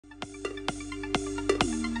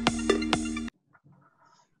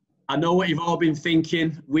I know what you've all been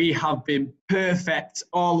thinking. We have been perfect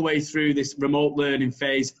all the way through this remote learning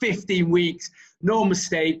phase. 15 weeks, no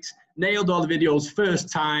mistakes, nailed all the videos first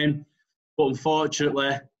time. But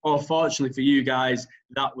unfortunately, or fortunately for you guys,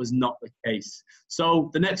 that was not the case. So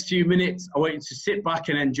the next few minutes, I want you to sit back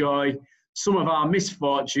and enjoy some of our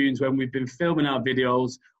misfortunes when we've been filming our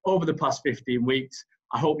videos over the past 15 weeks.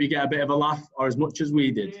 I hope you get a bit of a laugh, or as much as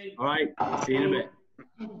we did. All right, see you in a bit.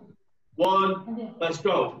 1, let's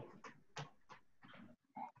go.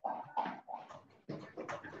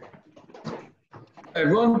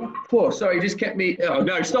 Everyone, poor, sorry, you just kept me. Oh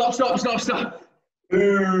no, stop.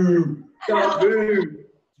 Boom. Stop, boom.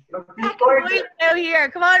 Out here.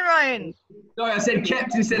 Come on, Ryan. Sorry, I said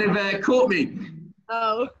kept instead of caught me.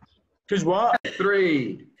 Oh. Because what?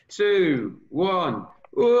 3, 2, 1.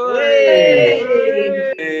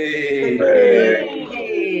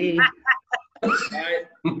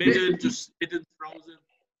 Midden just frozen.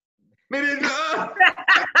 Midden.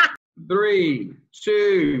 3,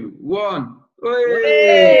 2, 1. I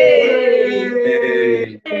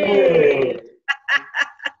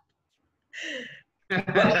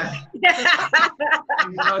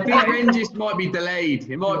think Rangers might be delayed.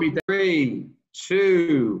 It might be 3,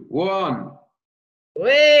 2, 1.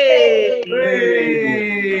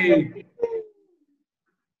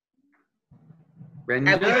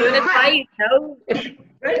 Renjo!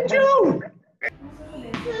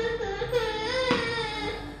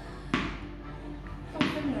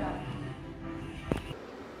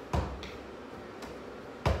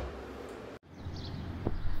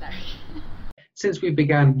 Since we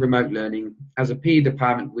began remote learning, as a PE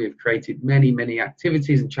department, we have created many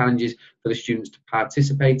activities and challenges for the students to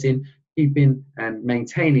participate in, keeping and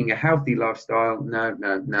maintaining a healthy lifestyle. No.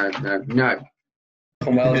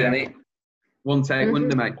 Well, Jenny. One take,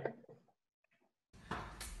 wonder, mate.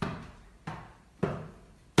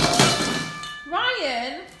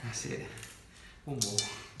 Ryan. That's it. One more.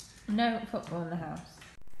 No football in the house.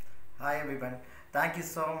 Hi everyone. Thank you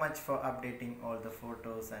so much for updating all the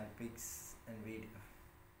photos and pics and video.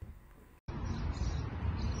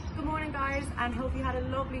 Good morning guys, and hope you had a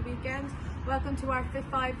lovely weekend. Welcome to our Fit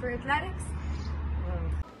 5 for Athletics.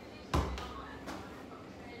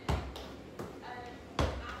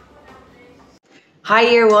 Hi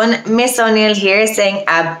Year 1, Miss O'Neill here saying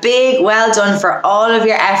a big well done for all of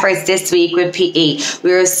your efforts this week with PE.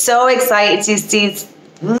 We were so excited to see...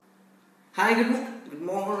 Hi, good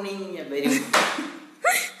morning.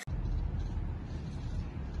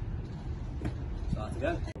 Start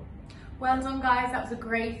again. Well done guys, that was a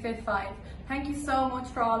great Fit 5. Thank you so much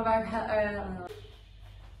for all of our help.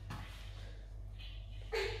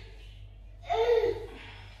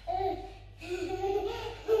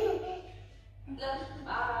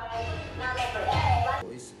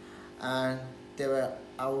 And they were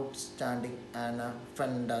outstanding and a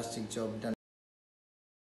fantastic job done.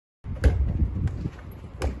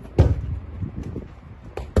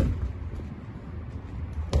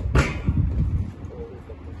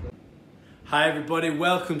 Hi everybody,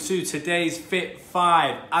 welcome to today's Fit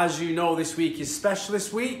 5. As you know, this week is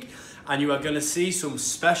Specialist Week and you are going to see some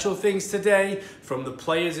special things today from the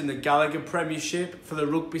players in the Gallagher Premiership for the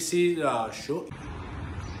rugby season.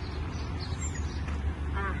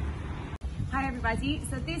 Hi everybody,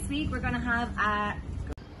 so this week we're going to have a...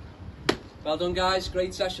 Well done guys,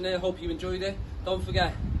 great session here, hope you enjoyed it. Don't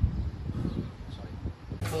forget.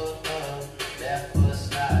 Foot up, left foot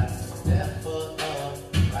slide, left foot up,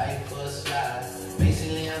 right foot slide.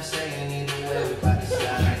 Basically I'm saying either way we bout to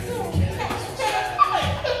slide.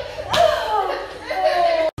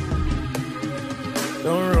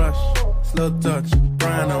 Don't rush, slow touch,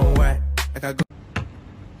 brown on white. Like I go.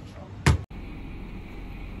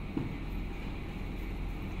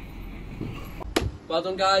 Well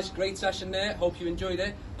done guys, great session there, hope you enjoyed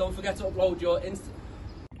it. Don't forget to upload your Insta.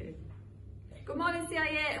 Good morning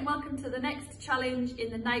CIA, and welcome to the next challenge in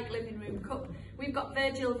the Nike Living Room Cup. We've got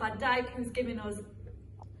Virgil van Dijk who's giving us...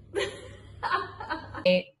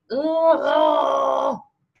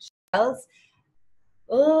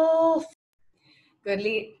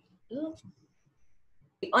 Goodly.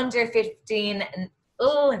 Under 15, and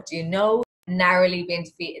do you know, narrowly being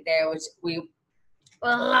defeated there, which we...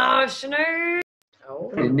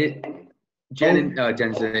 Jen's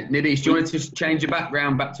Niddy, do you want to just change your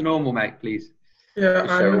background back to normal, mate, please? Yeah,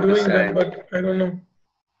 I'm doing that, but I don't know.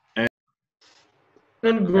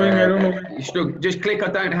 Not going, I don't know. You struggle. Just click I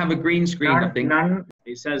don't have a green screen, I think. None.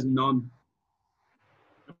 It says none.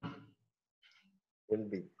 Will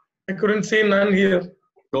be. I couldn't see none here.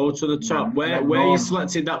 Go to the top. Where you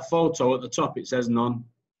selected that photo at the top, it says none.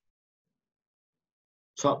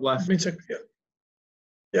 Top left. Let me check here.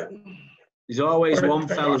 Yeah. There's always one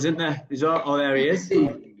fella, isn't there? Oh, there he is.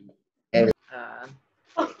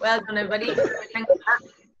 Well done, everybody. Thanks for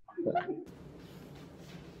that.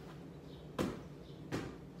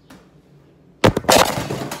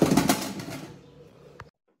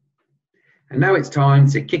 And now it's time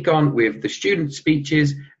to kick on with the student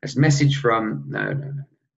speeches as message from... No.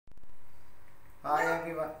 Hi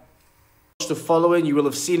everyone. The following, you will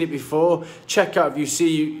have seen it before. Check out if you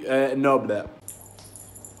see Nob there.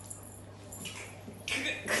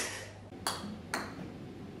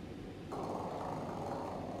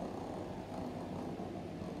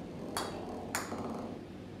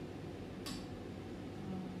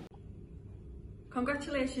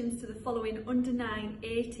 Congratulations to the following under 9,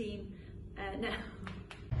 18. No.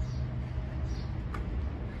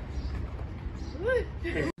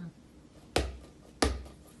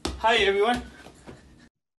 Hi everyone.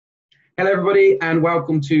 Hello everybody and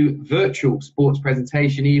welcome to Virtual Sports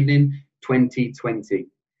Presentation Evening 2020.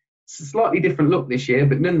 It's a slightly different look this year,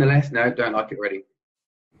 but nonetheless, no, don't like it already.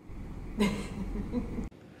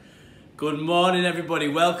 Good morning everybody,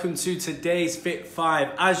 welcome to today's Fit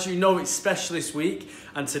 5. As you know, it's Specialist Week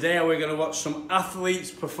and today we're going to watch some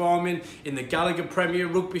athletes performing in the Gallagher Premier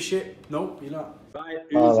Rugbyship. No, you're not. Right,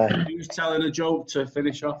 who's telling a joke to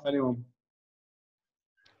finish off? Anyone?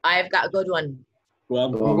 I've got a good one. Go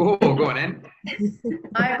on. Oh, go on then.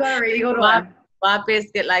 I've got a really good one. What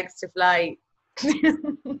biscuit likes to fly? Come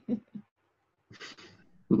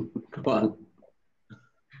on.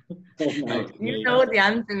 You know the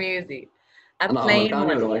answer, music. A plain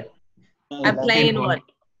one. A plain one.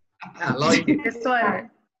 I like it. This one.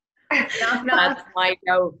 Knock, knock. That's my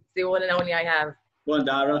joke. It's the one and only I have. Go on,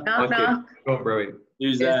 Dara. Knock, knock. Go on, Brilliant.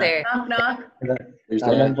 Who's there? Knock, knock. Who's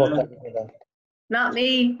there? Not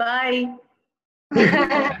me. Bye.